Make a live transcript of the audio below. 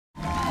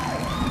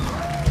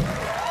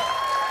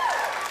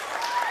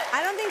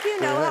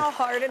how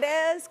hard it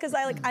is, because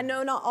I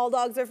know not all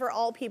dogs are for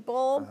all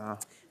people,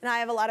 and I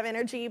have a lot of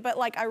energy, but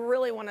like I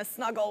really want to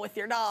snuggle with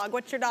your dog.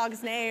 What's your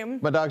dog's name?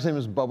 My dog's name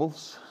is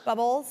Bubbles.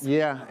 Bubbles?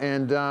 Yeah,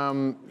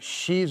 and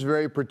she's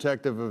very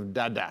protective of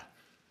Dada.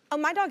 Oh,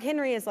 my dog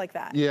Henry is like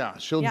that. Yeah,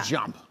 she'll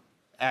jump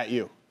at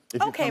you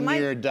if you come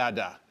near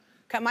Dada.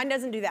 Okay, mine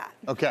doesn't do that.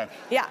 Okay.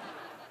 Yeah.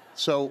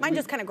 So mine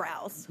just kind of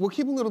growls. We'll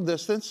keep a little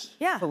distance.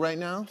 Yeah. For right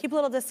now. Keep a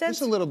little distance.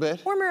 Just a little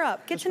bit. Warm her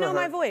up. Get to know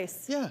my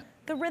voice. Yeah.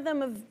 The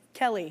rhythm of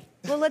Kelly.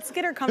 Well, let's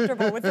get her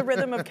comfortable with the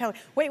rhythm of Kelly.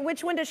 Wait,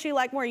 which one does she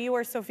like more, you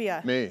or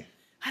Sophia? Me.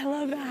 I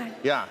love that.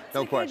 Yeah,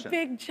 no it's question. A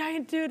big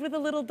giant dude with a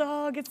little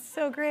dog. It's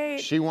so great.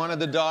 She wanted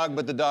the dog,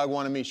 but the dog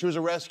wanted me. She was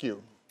a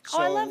rescue. So,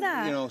 I love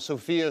that. You know,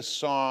 Sophia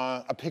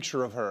saw a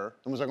picture of her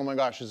and was like, oh my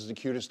gosh, this is the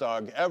cutest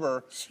dog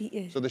ever. She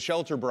is. So the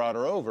shelter brought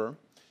her over.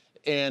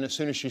 And as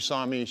soon as she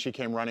saw me, she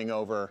came running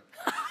over.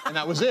 And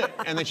that was it.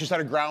 And then she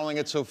started growling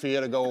at Sophia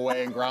to go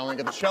away and growling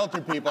at the shelter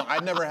people.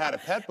 I'd never had a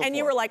pet before. And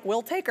you were like,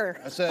 we'll take her.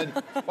 I said,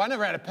 well, I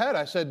never had a pet.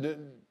 I said,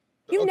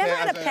 you okay. never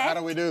had a pet? How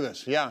do we do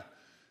this? Yeah.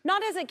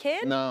 Not as a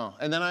kid? No.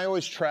 And then I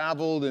always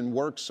traveled and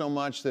worked so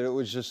much that it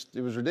was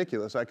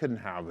ridiculous. I couldn't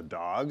have a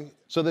dog.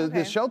 So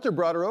the shelter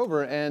brought her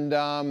over,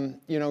 and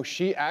you know,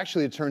 she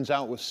actually, it turns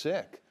out, was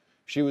sick.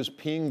 She was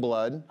peeing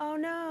blood. Oh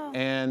no.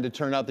 And it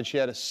turned out that she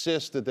had a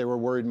cyst that they were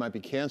worried might be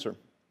cancer.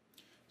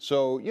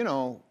 So, you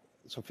know,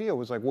 Sophia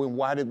was like, well,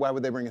 why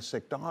would they bring a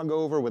sick dog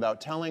over without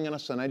telling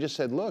us? And I just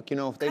said, look, you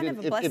know,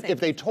 if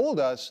they told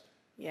us,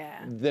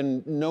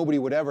 then nobody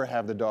would ever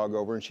have the dog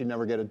over and she'd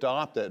never get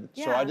adopted.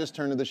 Yeah. So I just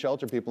turned to the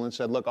shelter people and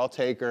said, look, I'll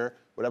take her,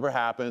 whatever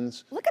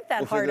happens. Look at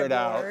that heart of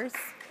yours.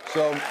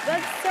 So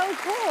that's so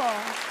cool.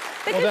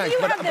 Because well, you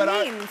have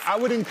the means. I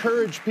would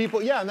encourage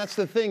people, yeah, and that's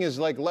the thing is,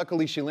 like,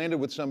 luckily she landed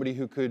with somebody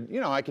who could,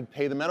 you know, I could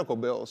pay the medical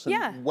bills.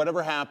 And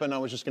whatever happened, I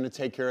was just going to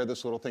take care of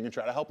this little thing and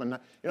try to help. And,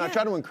 you know, I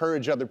try to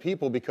encourage other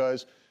people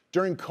because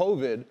during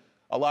COVID,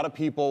 a lot of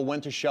people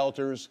went to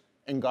shelters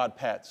and got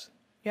pets.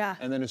 Yeah.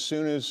 And then as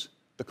soon as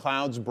the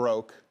clouds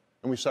broke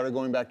and we started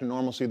going back to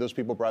normalcy, those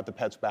people brought the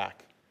pets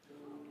back.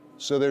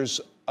 So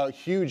there's a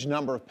huge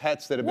number of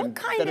pets that have been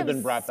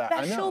brought back.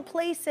 What special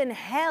place in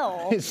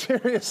hell?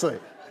 Seriously.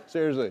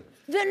 Seriously.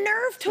 The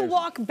nerve to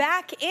walk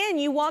back in.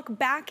 You walk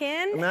back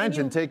in.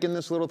 Imagine taking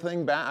this little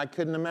thing back. I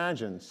couldn't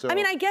imagine. So I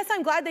mean, I guess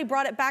I'm glad they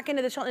brought it back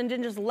into the shelter and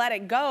didn't just let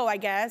it go, I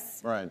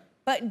guess. Right.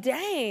 But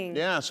dang.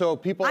 Yeah, so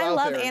people out there. I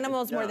love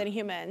animals more than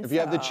humans. If you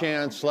have the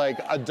chance, like,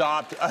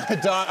 adopt a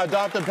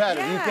pet.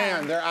 If you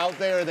can. They're out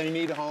there. They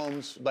need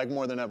homes, like,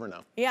 more than ever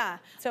now. Yeah.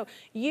 So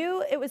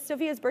it was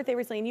Sophia's birthday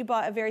recently, and you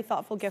bought a very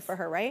thoughtful gift for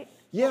her, right?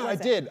 Yeah, I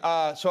did.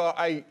 So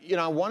I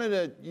wanted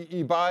to,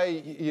 you buy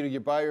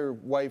your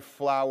wife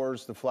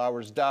flowers, the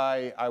flowers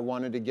die. I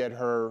wanted to get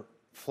her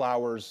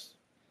flowers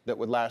that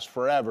would last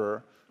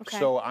forever. Okay.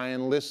 So I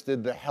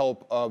enlisted the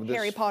help of this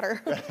Harry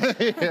Potter.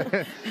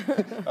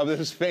 of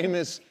this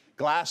famous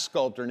glass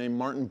sculptor named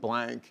Martin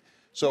Blank.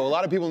 So a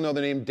lot of people know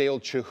the name Dale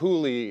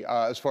Chihuly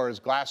as far as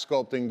glass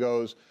sculpting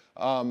goes.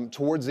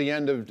 Towards the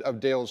end of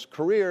Dale's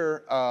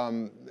career,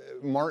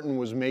 Martin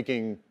was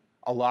making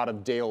a lot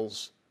of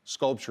Dale's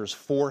sculptures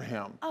for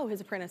him. Oh, his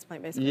apprentice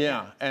plant, basically.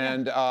 Yeah,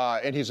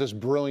 and he's this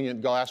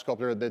brilliant glass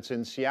sculptor that's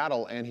in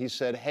Seattle, and he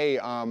said, hey,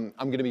 I'm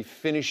going to be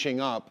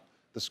finishing up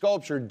the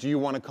sculpture. Do you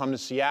want to come to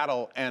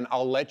Seattle, and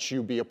I'll let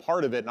you be a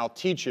part of it, and I'll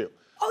teach you.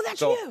 Oh, that's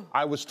you.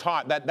 I was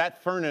taught that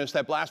that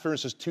blast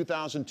furnace is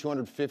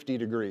 2,250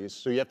 degrees,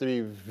 so you have to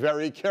be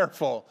very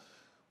careful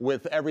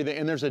with everything.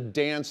 And there's a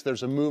dance,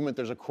 there's a movement,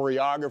 there's a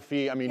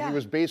choreography. I mean, he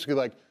was basically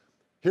like,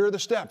 here are the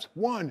steps.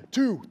 1,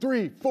 2,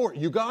 3, 4.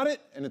 You got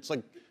it? And it's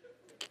like,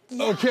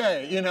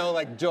 okay, you know,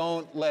 like,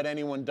 don't let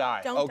anyone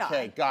die. Don't die.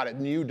 Okay, got it.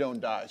 And you don't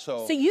die.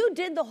 So you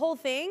did the whole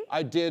thing?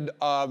 I did,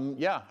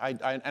 yeah.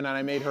 And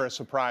I made her a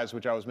surprise,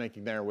 which I was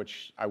making there,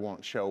 which I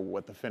won't show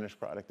what the finished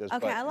product is.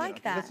 Okay, but, I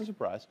like that. It's a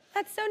surprise.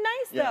 That's so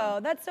nice, though.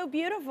 That's so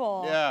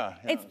beautiful. Yeah.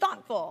 It's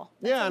thoughtful.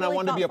 Yeah, and I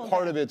wanted to be a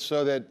part of it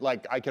so that,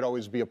 like, I could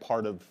always be a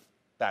part of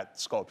that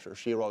sculpture.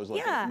 She would always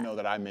know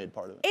that I made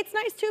part of it. It's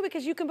nice, too,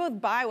 because you can both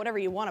buy whatever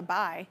you want to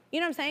buy. You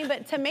know what I'm saying?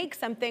 But to make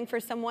something for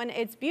someone,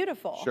 it's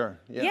beautiful. Sure,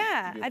 yeah.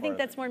 Yeah, I think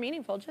that's more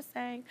meaningful, just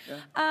saying.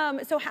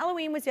 Yeah. So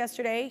Halloween was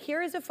yesterday.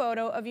 Here is a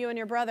photo of you and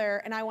your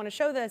brother, and I want to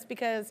show this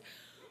because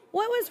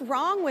what was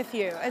wrong with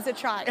you as a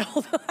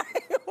child?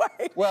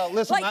 Well,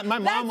 listen, like, my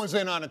mom was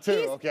in on it,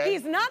 too, okay?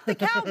 He's not the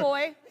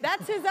cowboy.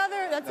 That's his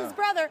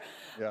brother.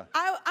 Yeah.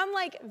 I'm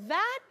like,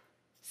 that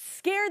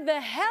scared the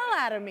hell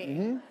out of me.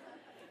 Mm-hmm.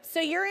 So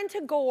you're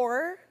into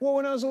gore. Well,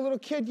 when I was a little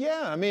kid,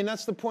 yeah. I mean,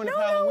 that's the point of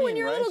Halloween, No, when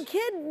you're right? a little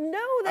kid,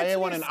 no, that's I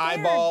want an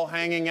eyeball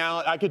hanging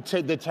out. I could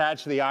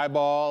detach the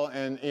eyeball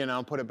and, you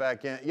know, put it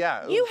back in.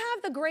 Yeah. You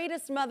have the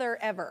greatest mother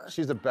ever.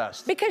 She's the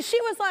best. Because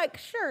she was like,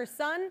 sure,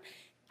 son.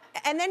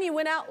 And then you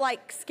went out,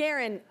 like,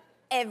 scaring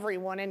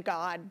everyone and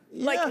God.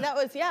 Yeah. Like, that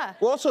was,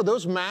 Well, also,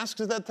 those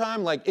masks at that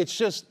time, like, it's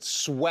just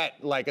sweat.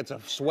 Like, it's a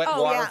sweat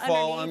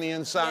waterfall on the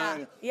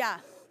inside. Yeah.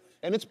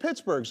 And it's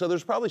Pittsburgh, so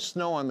there's probably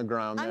snow on the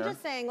ground there. I'm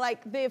just saying,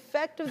 like, the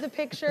effect of the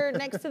picture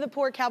next to the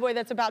poor cowboy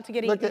that's about to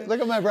get eaten. Look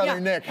at my brother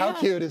Nick. How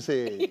cute is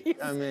he?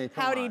 I mean,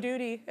 come Howdy on.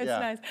 doody. It's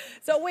nice.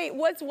 So wait,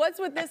 what's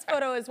with this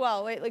photo as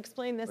well? Wait,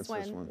 explain this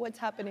one. What's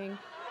happening?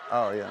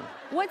 Oh, yeah.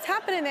 What's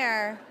happening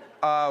there?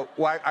 Well,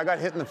 I got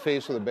hit in the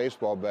face with a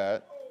baseball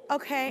bat.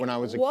 Okay. When I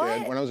was a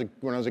kid. When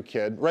I was a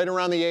kid, right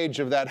around the age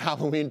of that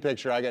Halloween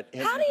picture, I got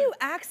hit. How do you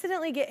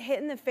accidentally get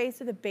hit in the face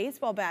with a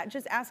baseball bat?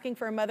 Just asking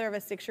for a mother of a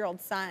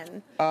 6-year-old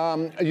son.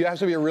 You have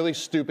to be a really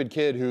stupid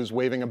kid who's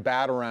waving a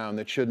bat around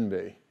that shouldn't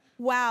be.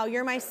 Wow,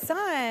 you're my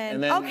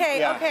son. Then, okay,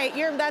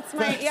 that's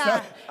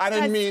my, I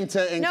didn't mean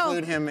to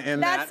include him in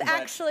that. That's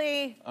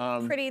actually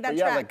pretty, that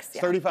yeah, tracks.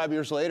 Like 35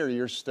 years later,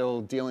 you're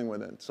still dealing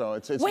with it. So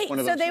it's Wait, one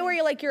of those so they things.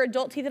 were like your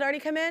adult teeth had already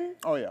come in?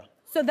 Oh, yeah.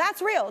 So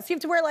that's real. So you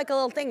have to wear like a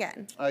little thing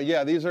in.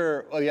 Yeah, these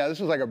are, this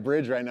is like a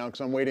bridge right now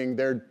because I'm waiting.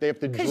 They have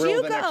to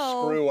drill the next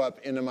screw up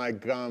into my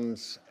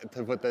gums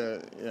to put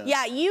the,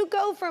 Yeah, you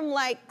go from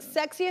like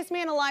sexiest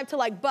man alive to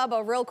like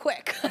Bubba real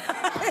quick.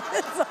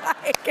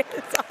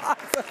 It's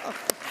awesome.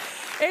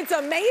 It's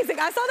amazing.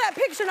 I saw that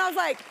picture and I was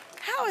like,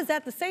 how is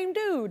that the same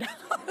dude?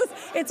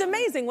 It's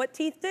amazing what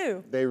teeth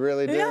do. They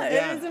really do.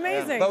 Yeah, it is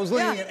amazing. Yeah. If I was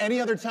living at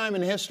any other time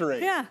in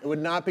history, it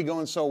would not be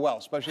going so well,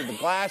 especially the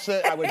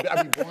glasses.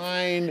 I'd be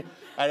blind.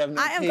 I'd have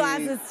no I have teeth.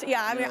 glasses.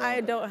 Yeah, I mean,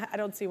 I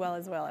don't see well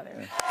as well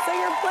either. So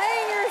you're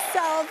playing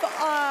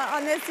yourself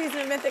on this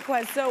season of Mythic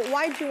Quest. So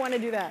why'd you want to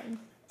do that?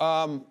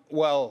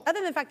 Well, other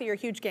than the fact that you're a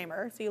huge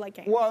gamer, so you like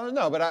games. Well,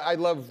 no, but I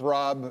love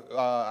Rob.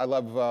 I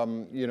love,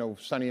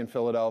 Sunny in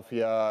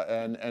Philadelphia,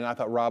 and I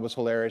thought Rob was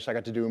hilarious. I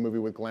got to do a movie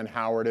with Glenn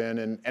Howard in,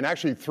 and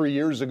actually 3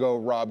 years ago,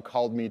 Rob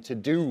called me to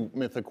do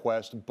Mythic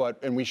Quest,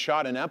 and we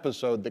shot an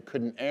episode that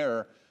couldn't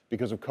air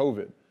because of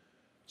COVID.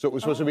 So it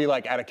was supposed to be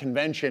like at a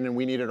convention, and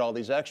we needed all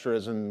these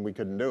extras, and we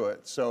couldn't do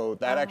it. So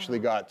that actually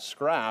got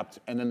scrapped,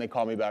 and then they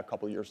called me back a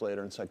couple years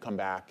later and said, come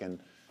back, and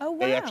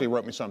they actually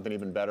wrote me something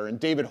even better. And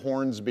David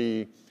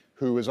Hornsby,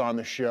 who was on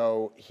the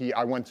show,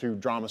 I went to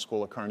drama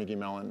school at Carnegie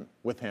Mellon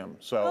with him.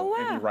 So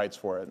and he writes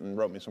for it and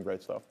wrote me some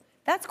great stuff.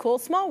 That's cool.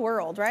 Small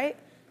world, right?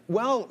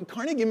 Well,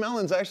 Carnegie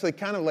Mellon's actually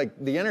kind of like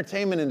the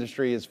entertainment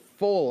industry is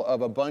full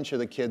of a bunch of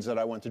the kids that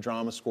I went to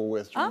drama school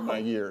with during my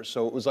years.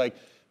 So it was like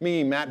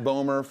me, Matt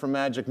Bomer from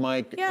Magic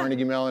Mike at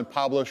Carnegie Mellon,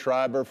 Pablo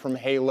Schreiber from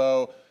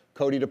Halo,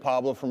 Cody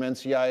DePablo from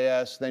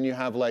NCIS. Then you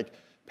have like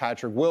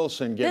Patrick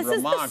Wilson,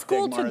 Gabriel Mock, this is the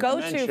school to go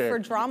to for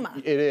drama.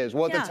 It is.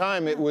 Well, at the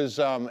time, it was.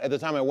 At the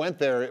time I went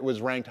there, it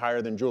was ranked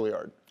higher than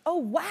Juilliard. Oh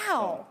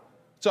wow!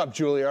 What's up,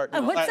 Juilliard?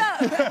 What's up?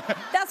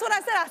 That's what I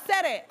said. I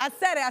said it.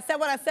 I said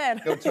what I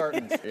said. Go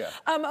Tartans. Yeah.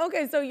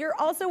 Okay, so you're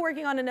also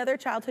working on another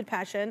childhood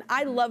passion.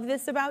 I love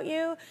this about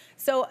you.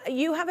 So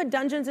you have a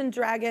Dungeons and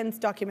Dragons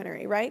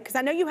documentary, right? Because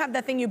I know you have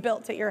that thing you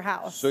built at your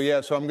house. So yeah,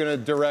 so I'm going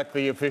to direct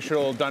the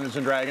official Dungeons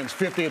and Dragons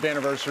 50th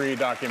anniversary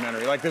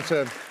documentary. Like it's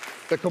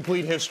the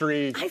complete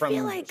history from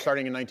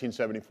starting in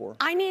 1974.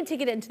 I need to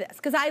get into this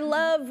because I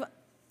love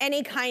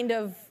any kind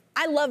of,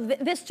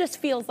 this just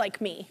feels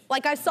like me.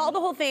 Like I saw the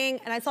whole thing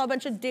and I saw a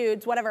bunch of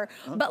dudes, whatever,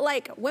 but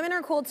like women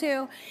are cool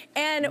too.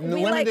 And the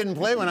women didn't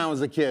play when I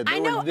was a kid. I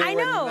know.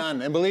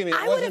 None. And believe me,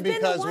 it wasn't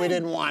because we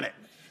didn't want it.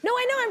 No,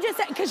 I know, I'm just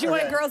saying, because you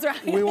wanted girls around.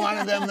 We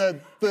wanted them to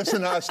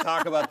listen to us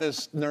talk about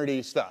this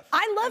nerdy stuff.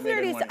 I love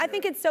nerdy stuff. I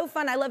think it's so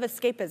fun. I love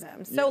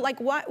escapism. So like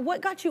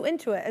what got you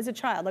into it as a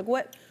child? Like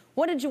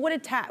what did you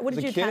attach to? As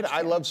a kid,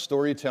 I loved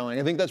storytelling.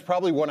 I think that's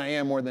probably what I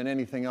am more than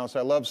anything else.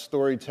 I love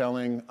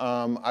storytelling.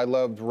 I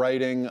loved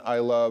writing. I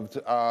loved,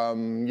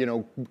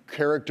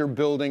 character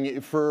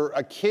building. For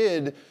a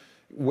kid,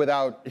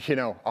 without,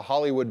 a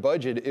Hollywood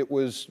budget, it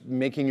was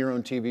making your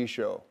own TV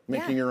show,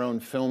 making your own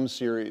film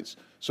series.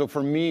 So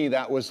for me,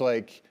 that was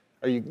like,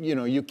 are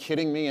you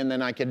kidding me? And then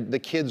the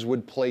kids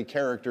would play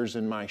characters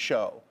in my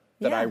show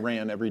that I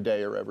ran every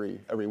day or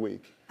every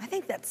week. I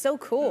think that's so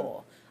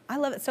cool. I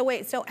love it. So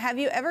wait, so have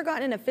you ever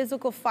gotten in a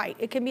physical fight?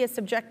 It can be a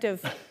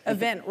subjective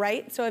event,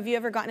 right? So have you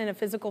ever gotten in a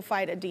physical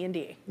fight at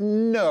D&D?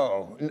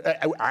 No.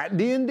 At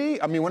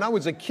D&D? I mean, when I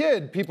was a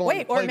kid, people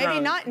Wait, or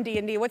maybe not in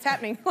D&D. What's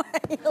happening?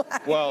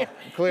 Well,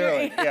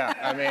 clearly, yeah.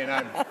 I mean,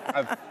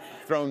 I've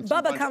thrown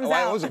some Bubba comes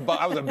out.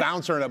 I was a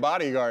bouncer and a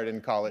bodyguard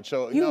in college.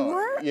 So you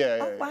were?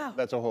 Yeah. Wow.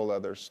 That's a whole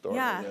other story.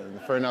 Yeah.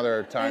 For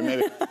another time,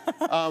 maybe.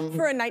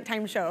 For a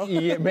nighttime show.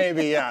 Yeah,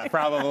 maybe, yeah,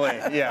 probably.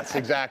 Yes,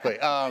 exactly.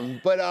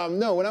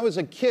 No, when I was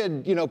a kid,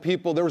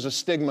 there was a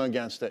stigma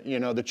against it.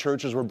 The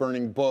churches were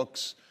burning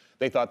books.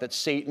 They thought that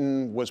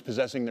Satan was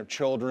possessing their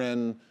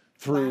children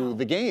through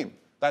the game.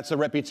 That's the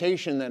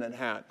reputation that it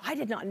had. I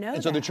did not know that.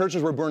 And so the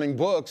churches were burning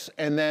books,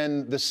 and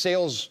then the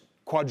sales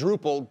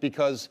quadrupled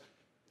because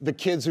the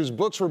kids whose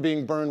books were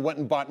being burned went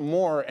and bought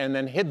more and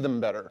then hid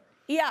them better.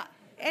 Yeah.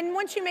 And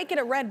once you make it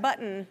a red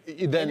button,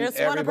 then you just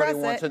everybody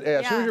wants it.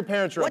 As soon as your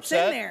parents are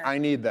upset, I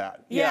need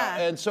that. Yeah.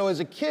 And so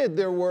as a kid,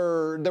 there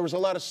was a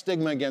lot of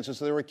stigma against it.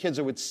 So there were kids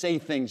that would say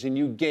things, and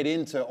you'd get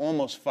into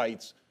almost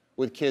fights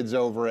with kids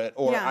over it,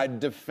 or I'd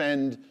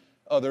defend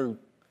other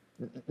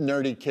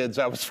nerdy kids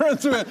I was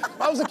friends with.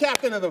 I was the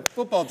captain of the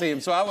football team,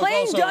 so I was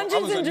playing also Dungeons I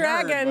was and a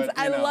Dragons. Nerd, but,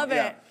 I love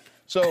it.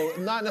 So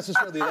not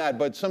necessarily that,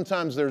 but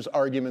sometimes there's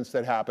arguments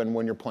that happen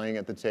when you're playing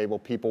at the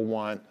table.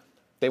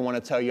 They want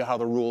to tell you how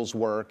the rules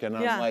work, and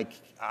I'm like,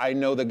 I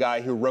know the guy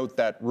who wrote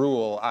that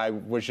rule. I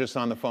was just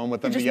on the phone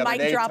with him the other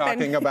day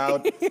talking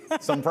about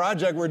some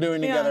project we're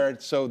doing together.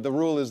 So the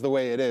rule is the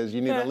way it is.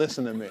 You need to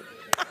listen to me,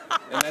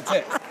 and that's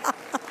it.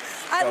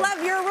 I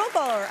love, you're a rule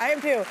follower. I am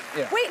too.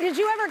 Yeah. Wait, did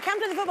you ever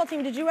come to the football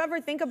team? Did you ever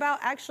think about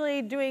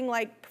actually doing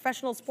like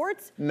professional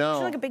sports? No.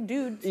 You're like a big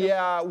dude. So.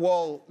 Yeah,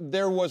 well,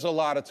 there was a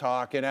lot of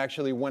talk, and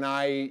actually when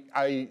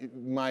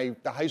the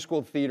high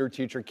school theater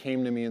teacher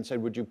came to me and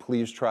said, would you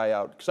please try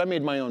out? Because I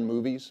made my own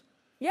movies.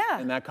 Yeah.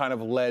 And that kind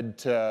of led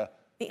to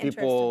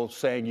people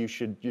saying you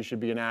should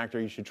be an actor,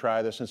 you should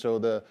try this. And so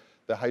the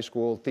high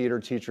school theater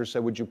teacher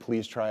said, would you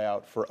please try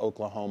out for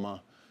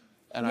Oklahoma?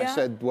 And I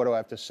said, what do I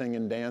have to sing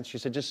and dance? She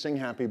said, just sing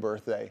Happy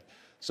Birthday.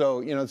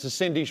 So, you know, it's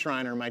Cindy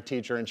Schreiner, my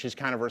teacher, and she's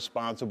kind of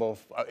responsible,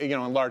 you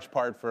know, in large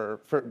part for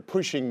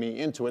pushing me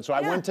into it. So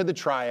I went to the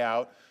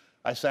tryout,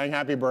 I sang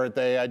Happy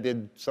Birthday, I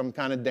did some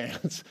kind of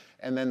dance,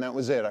 and then that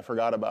was it. I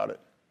forgot about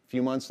it. A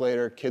few months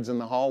later, kids in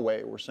the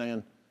hallway were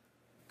saying,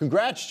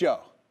 congrats,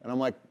 Joe. And I'm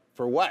like,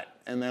 for what?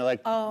 And they're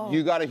like,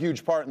 you got a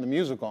huge part in the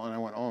musical. And I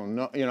went, oh,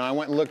 no. You know, I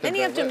went and looked at And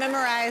you have to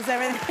memorize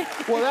everything.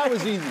 Well, that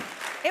was easy.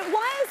 It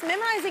was.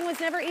 Memorizing was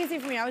never easy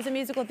for me. I was in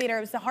musical theater.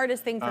 It was the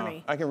hardest thing for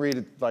me. I can read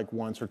it like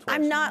once or twice.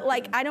 I'm not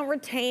like, I don't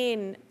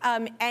retain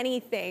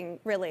anything,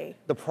 really.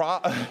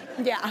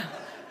 Yeah.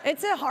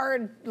 It's a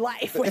hard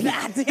life with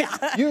that.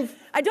 Yeah.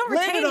 I don't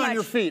retain landed on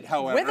your feet,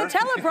 however. With a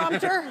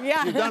teleprompter,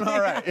 yeah. You've done all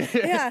right.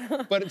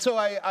 Yeah. But so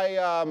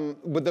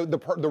but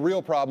the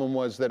real problem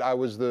was that I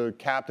was the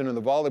captain of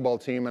the volleyball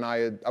team, and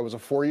I was a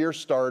 4-year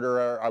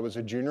starter. I was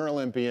a junior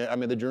Olympian. I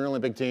mean, the junior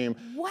Olympic team.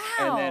 Wow.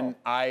 And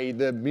then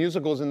the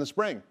musical's in the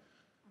spring.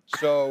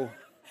 So.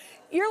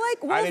 You're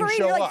like Wolverine,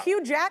 you're like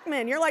Hugh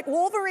Jackman. You're like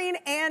Wolverine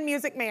and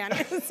Music Man.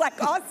 It's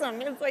like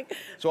awesome. It's like.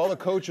 So all the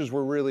coaches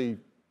were really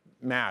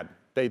mad.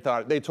 They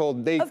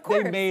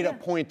made a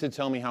point to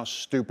tell me how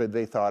stupid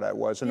they thought I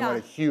was and what a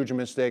huge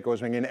mistake I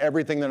was making and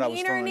everything that I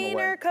was throwing away.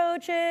 Neener,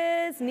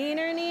 coaches,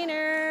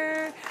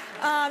 neener.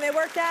 It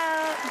worked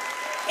out.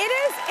 It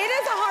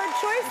is a hard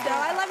choice though.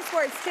 I love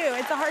sports too.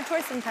 It's a hard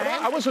choice sometimes.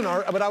 I was an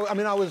artist, but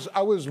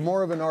I was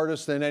more of an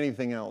artist than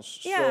anything else.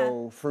 Yeah.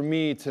 So for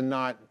me to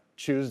not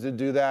choose to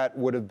do that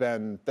would have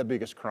been the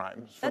biggest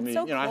crime for me. That's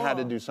so cool. I had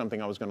to do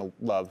something I was going to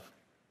love.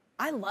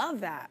 I love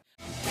that.